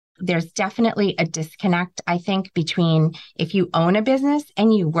there's definitely a disconnect, I think, between if you own a business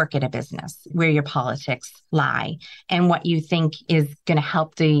and you work at a business where your politics lie and what you think is going to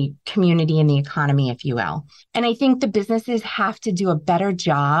help the community and the economy, if you will. And I think the businesses have to do a better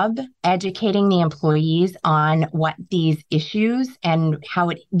job educating the employees on what these issues and how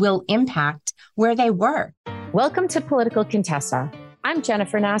it will impact where they work. Welcome to Political Contessa. I'm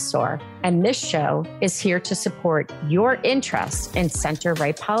Jennifer Nassour, and this show is here to support your interest in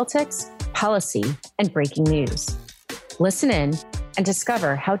center-right politics, policy, and breaking news. Listen in and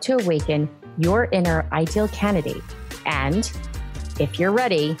discover how to awaken your inner ideal candidate, and, if you're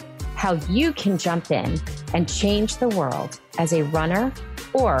ready, how you can jump in and change the world as a runner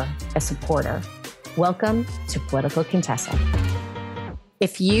or a supporter. Welcome to Political Contessa.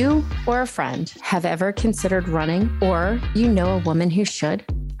 If you or a friend have ever considered running, or you know a woman who should,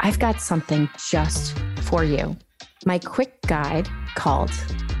 I've got something just for you. My quick guide called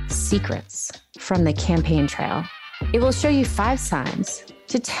Secrets from the Campaign Trail. It will show you 5 signs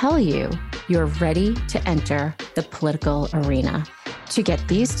to tell you you're ready to enter the political arena. To get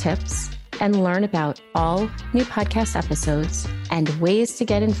these tips and learn about all new podcast episodes and ways to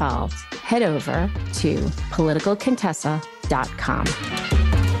get involved, head over to politicalcontessa.com.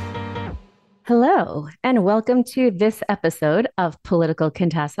 Hello, and welcome to this episode of Political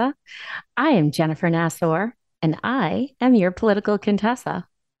Contessa. I am Jennifer Nassour, and I am your Political Contessa.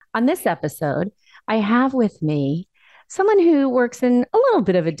 On this episode, I have with me someone who works in a little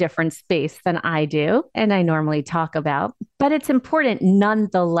bit of a different space than I do, and I normally talk about, but it's important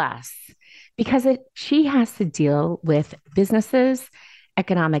nonetheless, because she has to deal with businesses,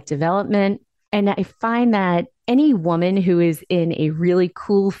 economic development, and I find that any woman who is in a really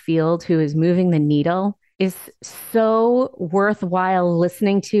cool field, who is moving the needle, is so worthwhile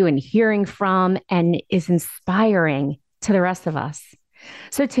listening to and hearing from, and is inspiring to the rest of us.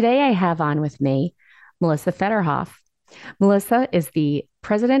 So today I have on with me Melissa Federhoff. Melissa is the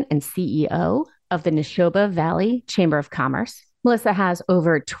president and CEO of the Neshoba Valley Chamber of Commerce. Melissa has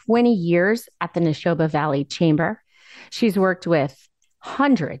over 20 years at the Neshoba Valley Chamber. She's worked with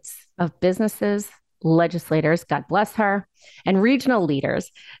hundreds of businesses, legislators, God bless her, and regional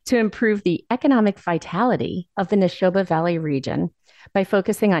leaders to improve the economic vitality of the Neshoba Valley region by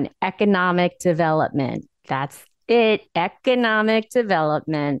focusing on economic development. That's it, economic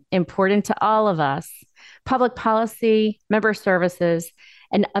development, important to all of us, public policy, member services,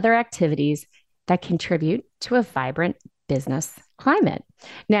 and other activities that contribute to a vibrant business climate.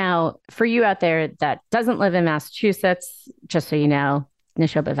 Now, for you out there that doesn't live in Massachusetts, just so you know,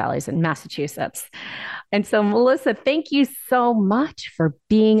 Neshoba Valley is in Massachusetts. And so, Melissa, thank you so much for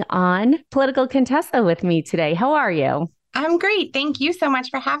being on Political Contessa with me today. How are you? I'm great. Thank you so much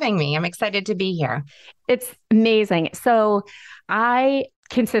for having me. I'm excited to be here. It's amazing. So I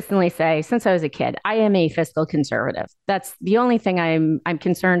consistently say, since I was a kid, I am a fiscal conservative. That's the only thing I'm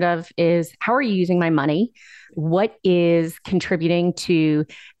concerned of is how are you using my money? What is contributing to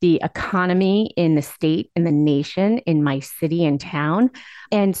the economy in the state, in the nation, in my city and town?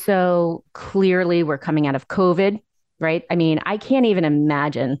 And so clearly we're coming out of COVID, right? I mean, I can't even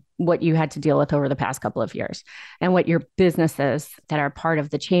imagine what you had to deal with over the past couple of years and what your businesses that are part of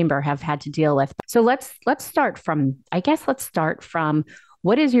the chamber have had to deal with. So let's start from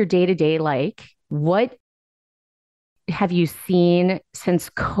what is your day-to-day like? What have you seen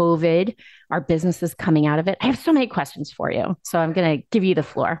since COVID? Are businesses coming out of it? I have so many questions for you. So I'm going to give you the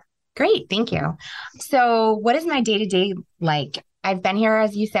floor. Great. Thank you. So what is my day-to-day like? I've been here,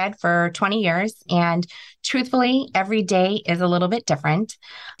 as you said, for 20 years. And truthfully, every day is a little bit different.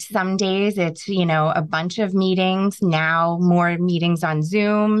 Some days it's, a bunch of meetings, now more meetings on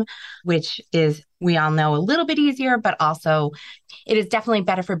Zoom, which is, we all know, a little bit easier, but also it is definitely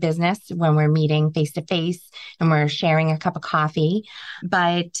better for business when we're meeting face to face and we're sharing a cup of coffee.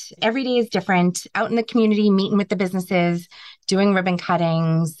 But every day is different. Out in the community, meeting with the businesses, doing ribbon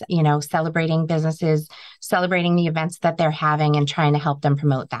cuttings, celebrating businesses, celebrating the events that they're having and trying to help them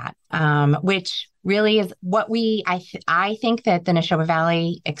promote that, which really is what I think that the Neshoba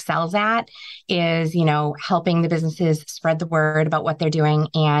Valley excels at is, helping the businesses spread the word about what they're doing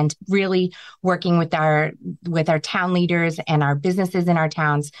and really working with our town leaders and our businesses in our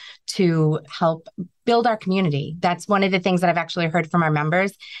towns to help build our community. That's one of the things that I've actually heard from our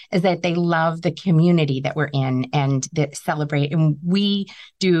members is that they love the community that we're in and that celebrate. And we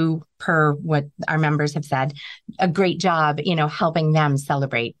do, per what our members have said, a great job, helping them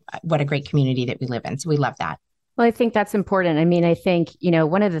celebrate what a great community that we live in. So we love that. Well, I think that's important. I mean, I think,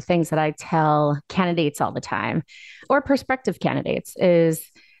 one of the things that I tell candidates all the time or prospective candidates is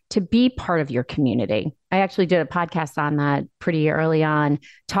to be part of your community. I actually did a podcast on that pretty early on,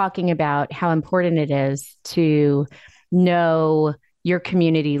 talking about how important it is to know your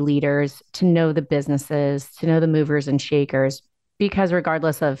community leaders, to know the businesses, to know the movers and shakers, because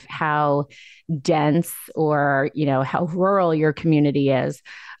regardless of how dense or, how rural your community is,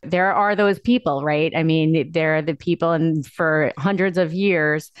 there are those people, right? I mean, there are the people, and for hundreds of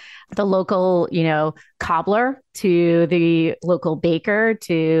years, the local, cobbler to the local baker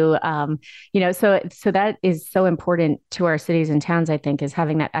to, so that is so important to our cities and towns, I think, is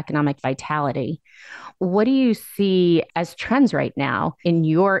having that economic vitality. What do you see as trends right now in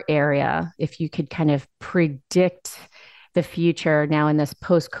your area? If you could kind of predict the future now in this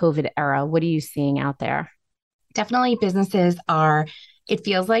post-COVID era, what are you seeing out there? Definitely businesses are, it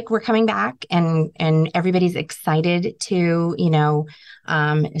feels like we're coming back and everybody's excited to,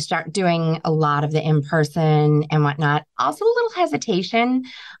 start doing a lot of the in-person and whatnot. Also a little hesitation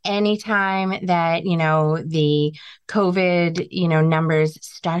anytime that, the COVID, numbers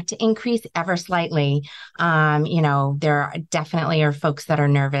start to increase ever slightly. There definitely are folks that are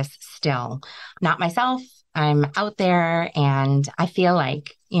nervous still. Not myself. I'm out there and I feel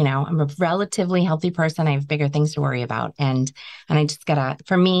like, I'm a relatively healthy person. I have bigger things to worry about. And I just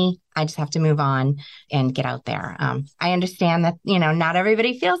for me, I just have to move on and get out there. I understand that, not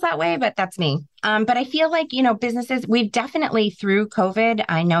everybody feels that way, but that's me. But I feel like, businesses, we've definitely through COVID,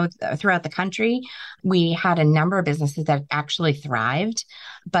 I know throughout the country, we had a number of businesses that actually thrived.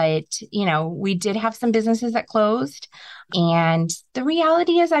 But, we did have some businesses that closed. And the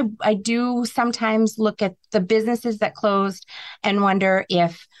reality is I do sometimes look at the businesses that closed and wonder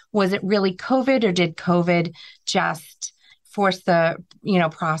was it really COVID or did COVID just force the,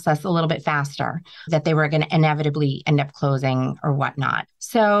 process a little bit faster, that they were going to inevitably end up closing or whatnot.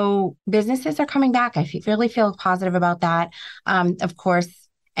 So businesses are coming back. Really feel positive about that. Of course,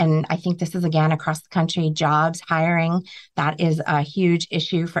 and I think this is, again, across the country, jobs, hiring, that is a huge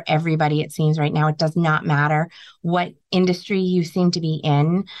issue for everybody, it seems right now. It does not matter what industry you seem to be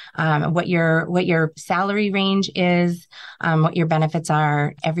in, what your salary range is, what your benefits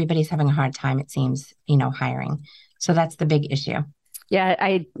are. Everybody's having a hard time, it seems, hiring. So that's the big issue. Yeah,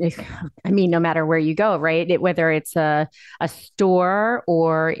 I mean, no matter where you go, right? Whether it's a store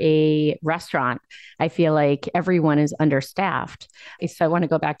or a restaurant, I feel like everyone is understaffed. So I want to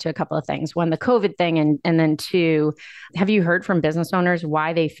go back to a couple of things. One, the COVID thing, and then two, have you heard from business owners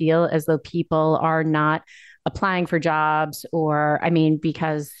why they feel as though people are not applying for jobs? Or, I mean,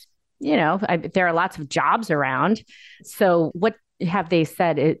 because, there are lots of jobs around. So what have they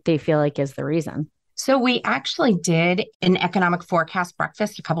said they feel like is the reason? So we actually did an economic forecast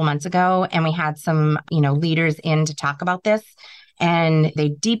breakfast a couple months ago, and we had some, leaders in to talk about this. And they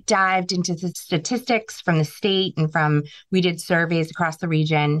deep dived into the statistics from the state and we did surveys across the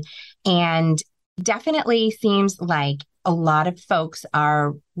region. And definitely seems like a lot of folks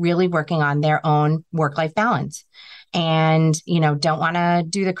are really working on their own work-life balance and, don't want to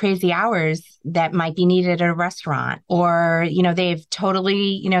do the crazy hours that might be needed at a restaurant, or, they've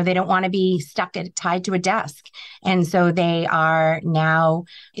totally, they don't want to be tied to a desk. And so they are now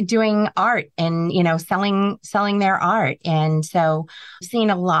doing art and, selling their art. And so I've seen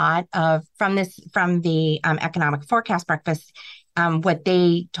a lot from the economic forecast breakfast. What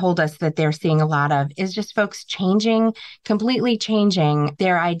they told us that they're seeing a lot of is just folks completely changing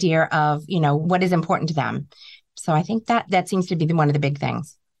their idea of, what is important to them. So I think that seems to be one of the big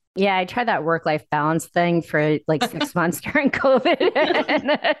things. Yeah, I tried that work-life balance thing for like 6 months during COVID.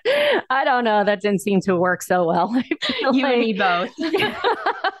 And I don't know, that didn't seem to work so well. You and me both.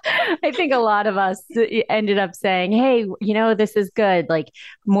 I think a lot of us ended up saying, hey, this is good. Like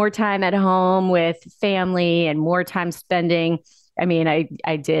more time at home with family and more time spending. I mean,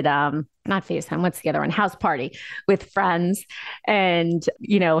 I did not FaceTime, what's the other one? House party with friends. And,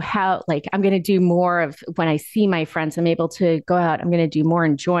 how like I'm going to do more of when I see my friends, I'm able to go out, I'm going to do more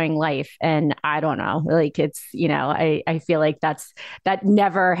enjoying life. And I don't know, like it's, I feel like that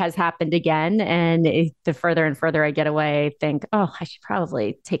never has happened again. And the further and further I get away, I think, oh, I should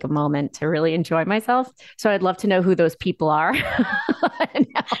probably take a moment to really enjoy myself. So I'd love to know who those people are.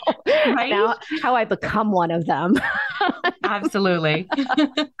 Now, how I become one of them. Absolutely.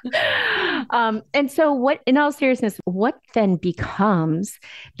 And so in all seriousness, what then becomes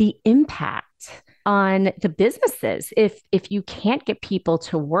the impact on the businesses if you can't get people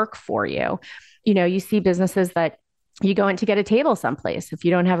to work for you? You see businesses that you go in to get a table someplace. If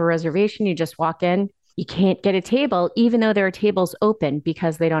you don't have a reservation, you just walk in. You can't get a table, even though there are tables open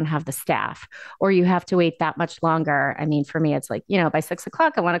because they don't have the staff, or you have to wait that much longer. I mean, for me, it's like, by 6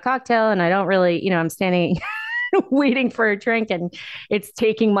 o'clock, I want a cocktail and I don't really, I'm standing waiting for a drink and it's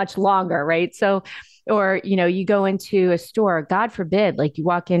taking much longer, right? So, or, you go into a store, God forbid, like you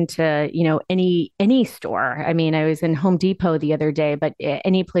walk into, any store. I mean, I was in Home Depot the other day, but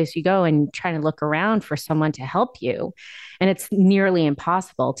any place you go and trying to look around for someone to help you. And it's nearly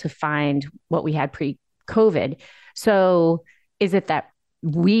impossible to find what we had pre-COVID. So is it that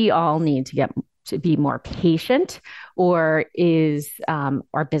we all need to be more patient, or is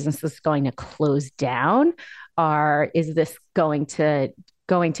our businesses going to close down, or is this going to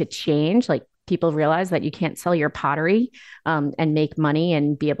change? Like people realize that you can't sell your pottery and make money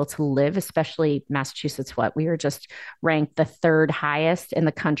and be able to live, especially Massachusetts. We were just ranked the third highest in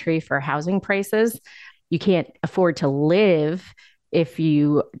the country for housing prices. You can't afford to live if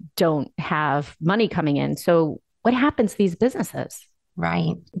you don't have money coming in. So what happens to these businesses?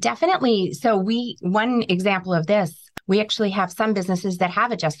 Right. Definitely. So one example of this, we actually have some businesses that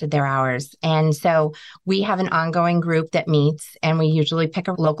have adjusted their hours. And so we have an ongoing group that meets, and we usually pick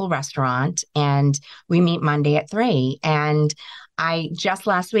a local restaurant, and we meet Monday at 3. And I just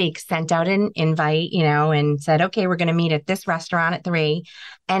last week sent out an invite, and said, okay, we're going to meet at this restaurant at 3.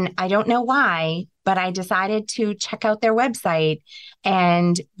 And I don't know why, but I decided to check out their website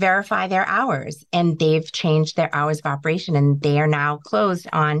and verify their hours. And they've changed their hours of operation, and they are now closed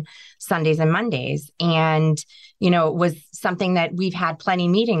on Sundays and Mondays. And, it was something that we've had plenty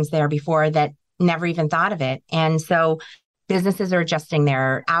of meetings there before that never even thought of it. And so businesses are adjusting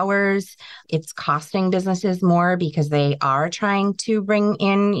their hours. It's costing businesses more because they are trying to bring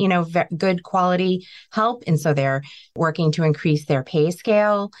in, good quality help. And so they're working to increase their pay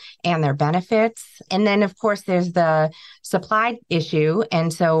scale and their benefits. And then, of course, there's the supply issue.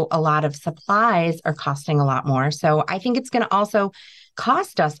 And so a lot of supplies are costing a lot more. So I think it's going to also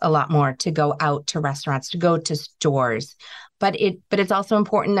cost us a lot more to go out to restaurants, to go to stores. But it's also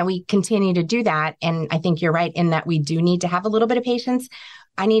important that we continue to do that. And I think you're right in that we do need to have a little bit of patience.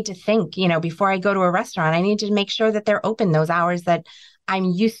 I need to think, before I go to a restaurant, I need to make sure that they're open those hours that I'm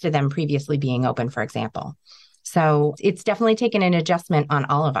used to them previously being open, for example. So it's definitely taken an adjustment on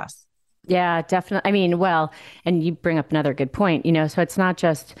all of us. Yeah, definitely. I mean, well, and you bring up another good point, so it's not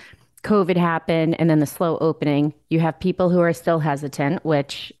just COVID happened and then the slow opening. You have people who are still hesitant,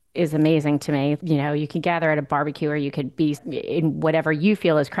 which is amazing to me. You can gather at a barbecue, or you could be in whatever you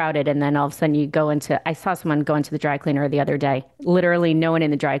feel is crowded. And then all of a sudden I saw someone go into the dry cleaner the other day, literally no one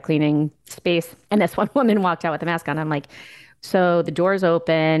in the dry cleaning space. And this one woman walked out with a mask on. I'm like, so the door's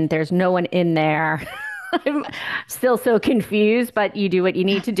open, there's no one in there. I'm still so confused, but you do what you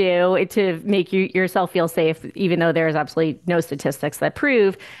need to do to make yourself feel safe, even though there's absolutely no statistics that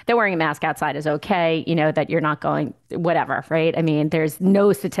prove that wearing a mask outside is okay, that you're not going, whatever, right? I mean, there's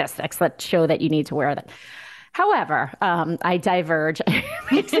no statistics that show that you need to wear that. However, I diverge.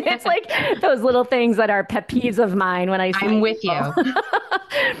 It's like those little things that are pet peeves of mine when I see I'm with you.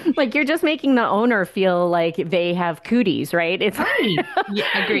 Like you're just making the owner feel like they have cooties, right? It's right.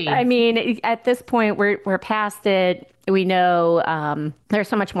 Yeah, agreed. I mean, at this point, we're past it. We know there's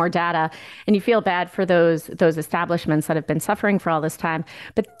so much more data, and you feel bad for those establishments that have been suffering for all this time.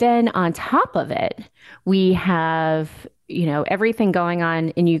 But then on top of it, we have everything going on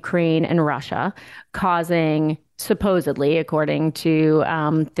in Ukraine and Russia, causing, supposedly, according to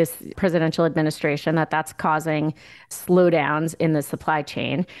this presidential administration, that's causing slowdowns in the supply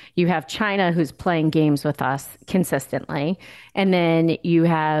chain. You have China, who's playing games with us consistently. And then you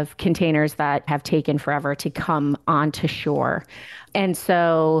have containers that have taken forever to come onto shore. And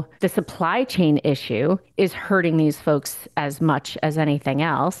so the supply chain issue is hurting these folks as much as anything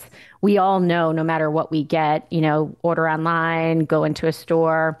else. We all know no matter what we get, order online, go into a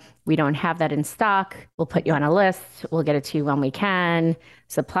store, we don't have that in stock. We'll put you on a list. We'll get it to you when we can.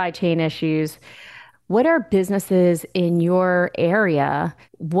 Supply chain issues. What are businesses in your area?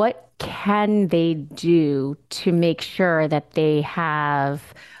 What can they do to make sure that they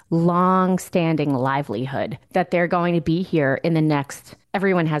have long-standing livelihood, that they're going to be here in the next,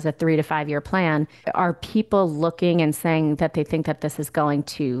 everyone has a 3 to 5 year plan. Are people looking and saying that they think that this is going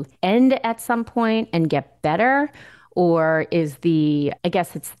to end at some point and get better? Or is I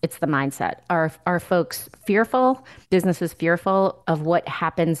guess it's the mindset. Are folks fearful, businesses fearful of what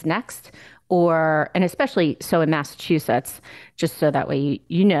happens next? And especially so in Massachusetts, just so that way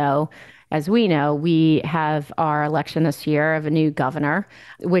as we know, we have our election this year of a new governor,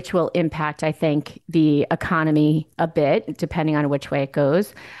 which will impact, I think, the economy a bit, depending on which way it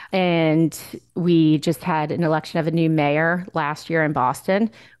goes. And we just had an election of a new mayor last year in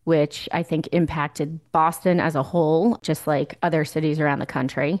Boston, which I think impacted Boston as a whole, just like other cities around the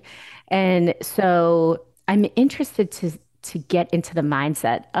country. And so I'm interested to get into the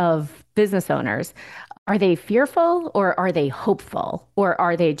mindset of business owners, Are they fearful or are they hopeful? Or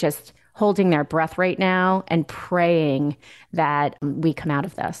are they just holding their breath right now and praying that we come out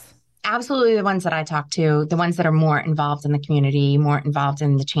of this? Absolutely, the ones that I talk to, the ones that are more involved in the community, more involved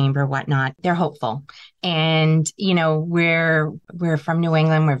in the chamber, whatnot, they're hopeful. And we're from New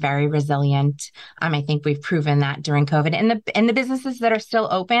England. We're very resilient. I think we've proven that during COVID. And the businesses that are still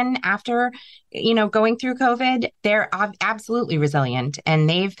open after going through COVID, they're absolutely resilient, and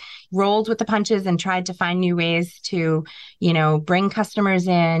they've rolled with the punches and tried to find new ways to bring customers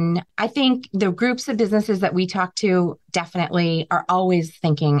in. I think the groups of businesses that we talk to definitely are always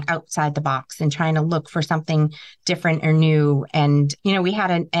thinking outside the box and trying to look for something different or new. And, we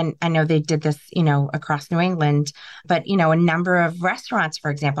had and I know they did this, across New England, but, a number of restaurants,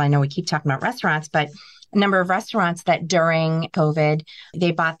 for example, I know we keep talking about restaurants, but a number of restaurants that during COVID,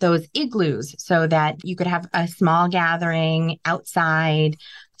 they bought those igloos so that you could have a small gathering outside.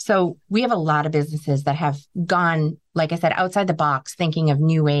 So we have a lot of businesses that have gone, like I said, outside the box, thinking of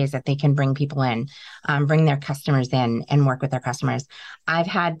new ways that they can bring people in, bring their customers in and work with their customers. I've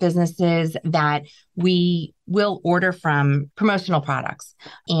had businesses that we will order from promotional products.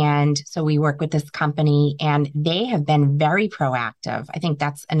 And so we work with this company and they have been very proactive. I think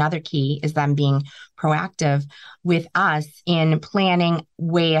that's another key, is them being proactive with us in planning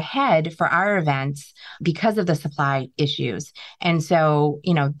way ahead for our events because of the supply issues. And so,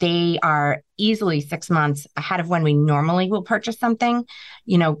 they are easily 6 months ahead of when we normally will purchase something,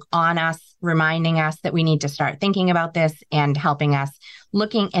 on us, reminding us that we need to start thinking about this and helping us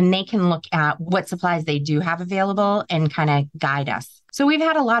looking, and they can look at what supplies they do have available and kind of guide us. So we've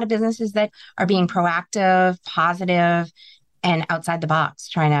had a lot of businesses that are being proactive, positive, and outside the box,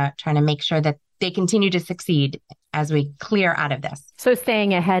 trying to make sure that they continue to succeed as we clear out of this. So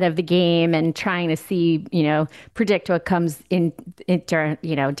staying ahead of the game and trying to see, predict what comes in down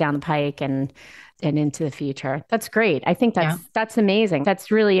the pike and into the future. That's great. I think that's amazing.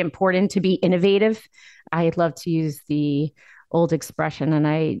 That's really important, to be innovative. I'd love to use the old expression, and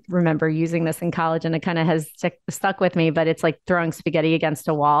I remember using this in college, and it kind of has stuck with me, but it's like throwing spaghetti against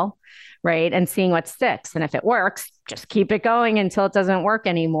a wall, right? And seeing what sticks. And if it works, just keep it going until it doesn't work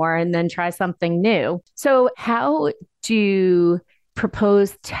anymore, and then try something new. So how do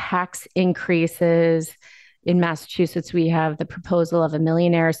proposed tax increases in Massachusetts? We have the proposal of a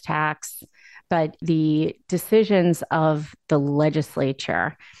millionaire's tax, but the decisions of the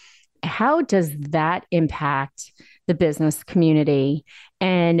legislature, how does that impact the business community?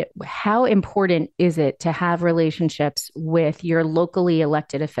 And how important is it to have relationships with your locally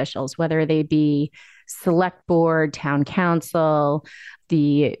elected officials, whether they be select board, town council,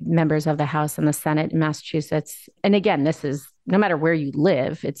 the members of the House and the Senate in Massachusetts? And again, this is no matter where you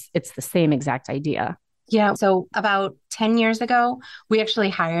live, it's the same exact idea. Yeah. So about 10 years ago, we actually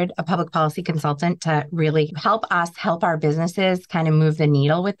hired a public policy consultant to really help us help our businesses kind of move the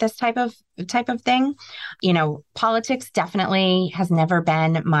needle with this type of thing. Politics definitely has never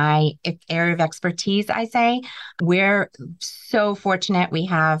been my area of expertise, I say. We're so fortunate. We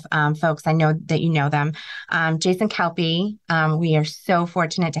have folks, I know that you know them, Jason Kelpie. We are so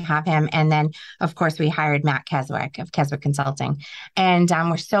fortunate to have him. And then, of course, we hired Matt Keswick of Keswick Consulting. And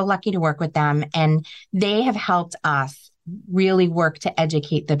we're so lucky to work with them. And they have helped us really work to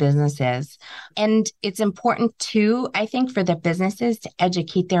educate the businesses. And it's important too, I think, for the businesses to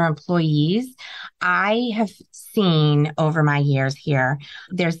educate their employees. I have seen over my years here,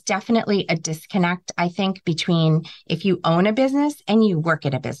 there's definitely a disconnect, I think, between if you own a business and you work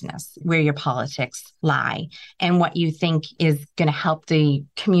at a business, where your politics lie and what you think is going to help the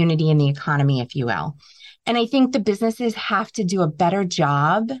community and the economy, if you will. And I think the businesses have to do a better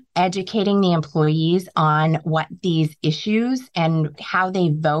job educating the employees on what these issues and how they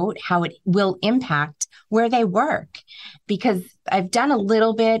vote, how it will impact where they work. Because I've done a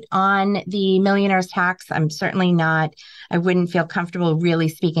little bit on the millionaire's tax. I wouldn't feel comfortable really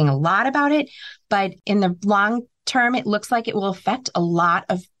speaking a lot about it. But in the long term, it looks like it will affect a lot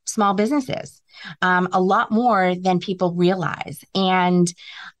of small businesses, a lot more than people realize. And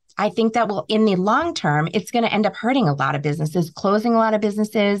I think that in the long term, it's going to end up hurting a lot of businesses, closing a lot of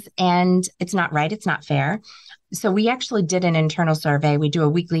businesses, and it's not right. It's not fair. So we actually did an internal survey. We do a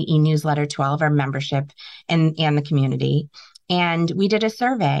weekly e-newsletter to all of our membership and the community. And we did a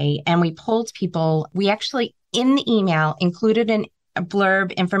survey and we polled people. We actually, in the email, included a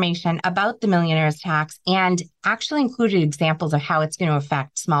blurb information about the millionaire's tax and actually included examples of how it's going to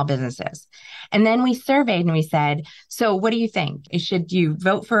affect small businesses. And then we surveyed and we said, so what do you think? Should you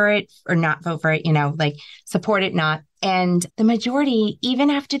vote for it or not vote for it? Support it, not. And the majority, even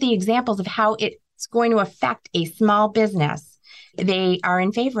after the examples of how it's going to affect a small business, they are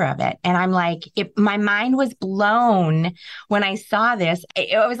in favor of it. And I'm like, my mind was blown when I saw this.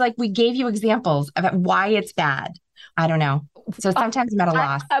 It was like, we gave you examples of why it's bad. I don't know. So sometimes I'm at a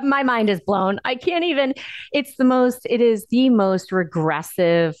loss. My mind is blown. I can't even, it is the most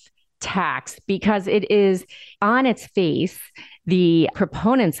regressive tax because it is on its face. The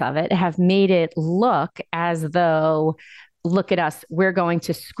proponents of it have made it look as though, look at us, we're going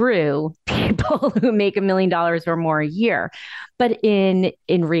to screw people who make $1 million or more a year. But in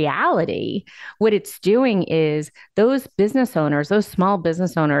reality, what it's doing is those business owners, those small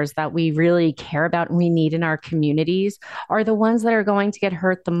business owners that we really care about and we need in our communities are the ones that are going to get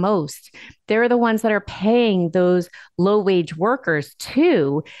hurt the most. They're the ones that are paying those low wage workers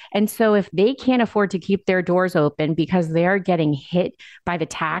too. And so if they can't afford to keep their doors open because they're getting hit by the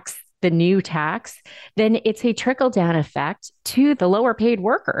new tax, then it's a trickle down effect to the lower paid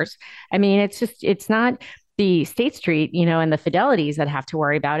workers. I mean, it's not the State Street, and the Fidelities that have to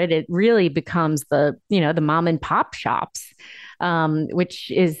worry about it. It really becomes the mom and pop shops,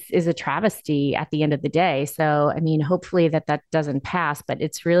 which is a travesty at the end of the day. So, I mean, hopefully that doesn't pass, but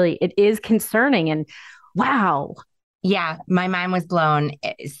it is concerning and wow. Yeah, my mind was blown.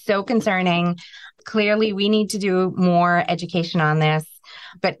 It's so concerning. Clearly, we need to do more education on this.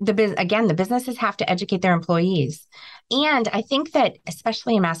 But the businesses have to educate their employees. And I think that,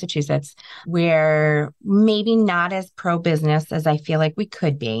 especially in Massachusetts, we're maybe not as pro-business as I feel like we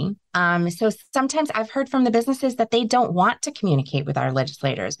could be. So sometimes I've heard from the businesses that they don't want to communicate with our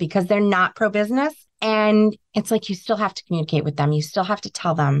legislators because they're not pro-business. And it's like you still have to communicate with them. You still have to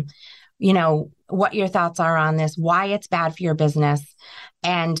tell them, what your thoughts are on this, why it's bad for your business.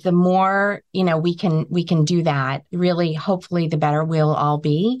 And the more, we can do that, really, hopefully the better we'll all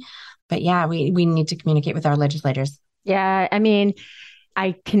be. But yeah, we need to communicate with our legislators. Yeah. I mean,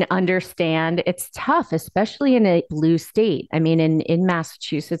 I can understand it's tough, especially in a blue state. I mean, in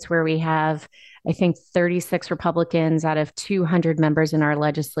Massachusetts, where we have, I think, 36 Republicans out of 200 members in our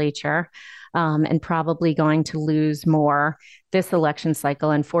legislature, and probably going to lose more this election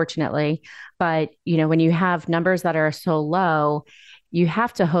cycle, unfortunately. But, when you have numbers that are so low, you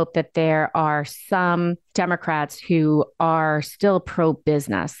have to hope that there are some Democrats who are still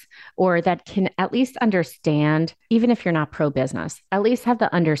pro-business or that can at least understand, even if you're not pro-business, at least have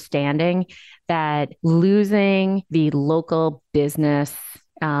the understanding that losing the local business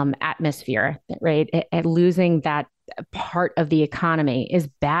atmosphere, right, and losing that part of the economy is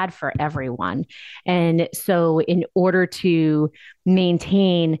bad for everyone. And so in order to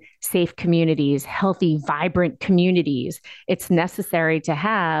maintain safe communities, healthy, vibrant communities, it's necessary to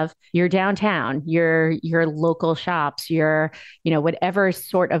have your downtown, your local shops, your, whatever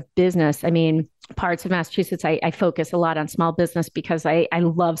sort of business. I mean, parts of Massachusetts, I focus a lot on small business because I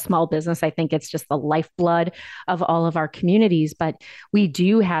love small business. I think it's just the lifeblood of all of our communities. But we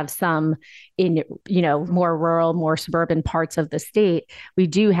do have some in, more rural, more suburban parts of the state. We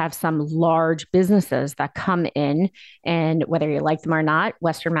do have some large businesses that come in, and whether you like them or not,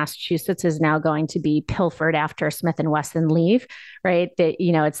 Western Massachusetts is now going to be pilfered after Smith and Wesson leave, right? That,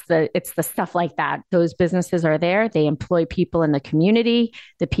 it's the stuff like that. Those businesses are there. They employ people in the community.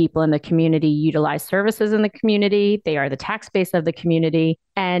 The people in the community utilize services in the community. They are the tax base of the community.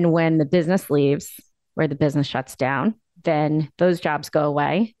 And when the business leaves, where the business shuts down, then those jobs go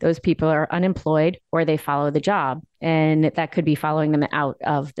away. Those people are unemployed or they follow the job. And that could be following them out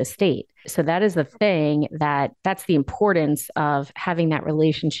of the state. So that is the thing that's the importance of having that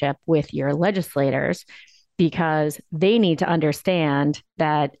relationship with your legislators, because they need to understand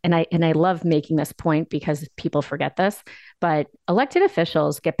that, and I love making this point because people forget this, but elected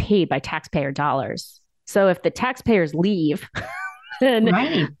officials get paid by taxpayer dollars. So if the taxpayers leave, then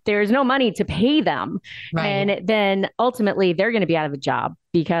there's no money to pay them. Right. And then ultimately they're going to be out of a job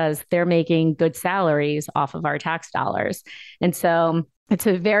because they're making good salaries off of our tax dollars. And so it's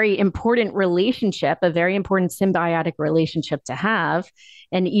a very important relationship, a very important symbiotic relationship to have.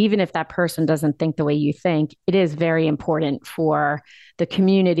 And even if that person doesn't think the way you think, it is very important for the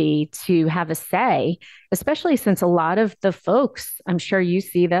community to have a say, especially since a lot of the folks, I'm sure you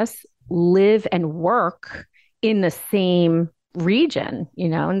see this, live and work in the same region,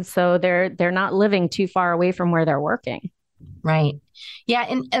 and so they're not living too far away from where they're working. Right. Yeah.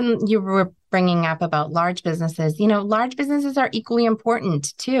 And you were bringing up about large businesses. Large businesses are equally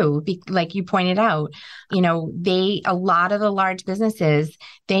important too. Like you pointed out, a lot of the large businesses,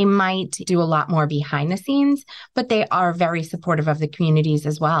 They might do a lot more behind the scenes, but they are very supportive of the communities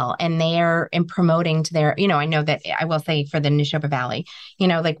as well. And they are in promoting to their, I know that I will say for the Neshoba Valley,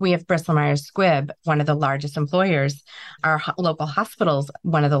 like we have Bristol Myers Squibb, one of the largest employers, our local hospitals,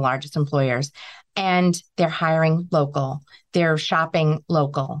 one of the largest employers, and they're hiring local, they're shopping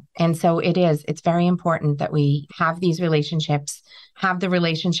local. And so it's very important that we have these relationships, have the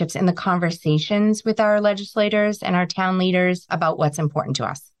relationships and the conversations with our legislators and our town leaders about what's important to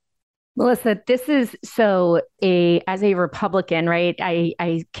us. Melissa, this is as a Republican, right?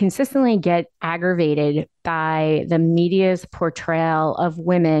 I consistently get aggravated by the media's portrayal of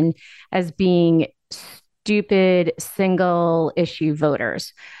women as being stupid single issue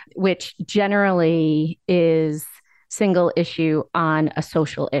voters, which generally is single issue on a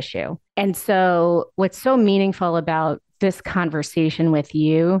social issue. And so what's so meaningful about this conversation with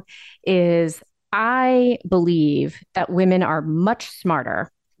you is I believe that women are much smarter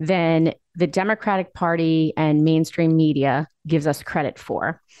than the Democratic Party and mainstream media gives us credit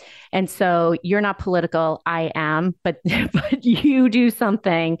for. And so you're not political, I am, but you do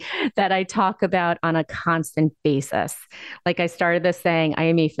something that I talk about on a constant basis. Like I started this saying, I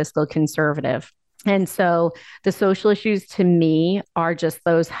am a fiscal conservative. And so the social issues to me are just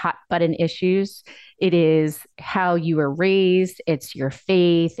those hot button issues. It is how you were raised, it's your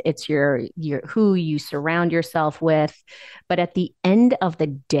faith, it's your who you surround yourself with. But at the end of the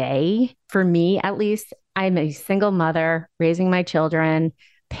day, for me at least, I'm a single mother raising my children,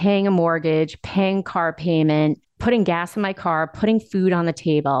 paying a mortgage, paying car payment, putting gas in my car, putting food on the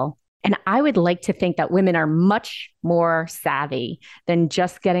table. And I would like to think that women are much more savvy than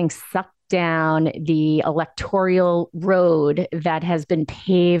just getting sucked down the electoral road that has been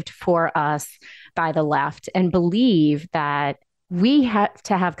paved for us by the left, and believe that we have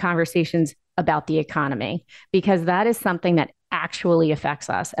to have conversations about the economy, because that is something that actually affects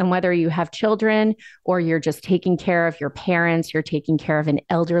us. And whether you have children or you're just taking care of your parents, you're taking care of an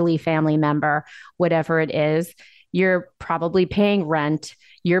elderly family member, whatever it is, you're probably paying rent,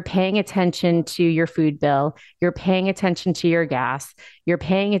 you're paying attention to your food bill, you're paying attention to your gas, you're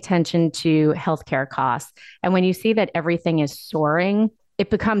paying attention to healthcare costs. And when you see that everything is soaring, it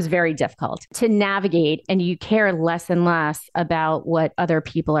becomes very difficult to navigate, and you care less and less about what other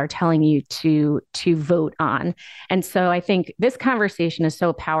people are telling you to vote on. And so I think this conversation is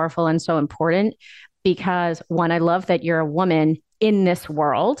so powerful and so important because, one, I love that you're a woman in this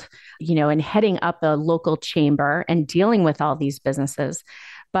world, and heading up a local chamber and dealing with all these businesses.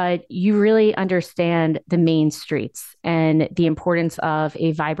 But you really understand the main streets and the importance of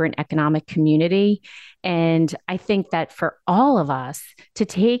a vibrant economic community. And I think that for all of us to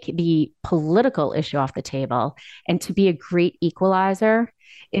take the political issue off the table and to be a great equalizer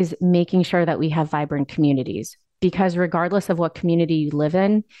is making sure that we have vibrant communities. Because regardless of what community you live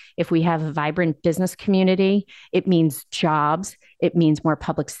in, if we have a vibrant business community, it means jobs, it means more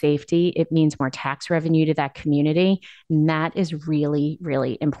public safety, it means more tax revenue to that community. And that is really,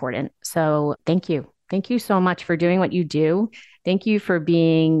 really important. So thank you. Thank you so much for doing what you do. Thank you for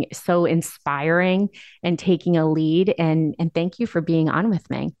being so inspiring and taking a lead. And thank you for being on with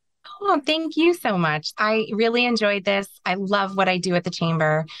me. Oh, thank you so much. I really enjoyed this. I love what I do at the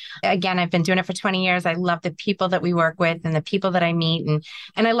chamber. Again, I've been doing it for 20 years. I love the people that we work with and the people that I meet.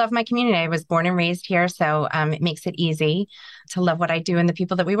 And I love my community. I was born and raised here, so it makes it easy to love what I do and the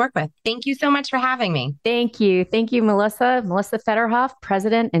people that we work with. Thank you so much for having me. Thank you. Thank you, Melissa. Melissa Federhoff,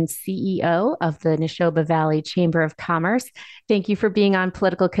 President and CEO of the Neshoba Valley Chamber of Commerce. Thank you for being on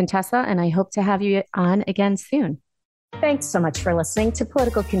Political Contessa, and I hope to have you on again soon. Thanks so much for listening to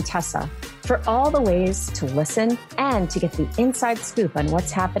Political Contessa. For all the ways to listen and to get the inside scoop on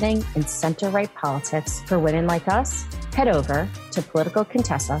what's happening in center-right politics for women like us, head over to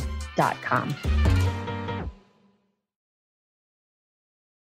politicalcontessa.com.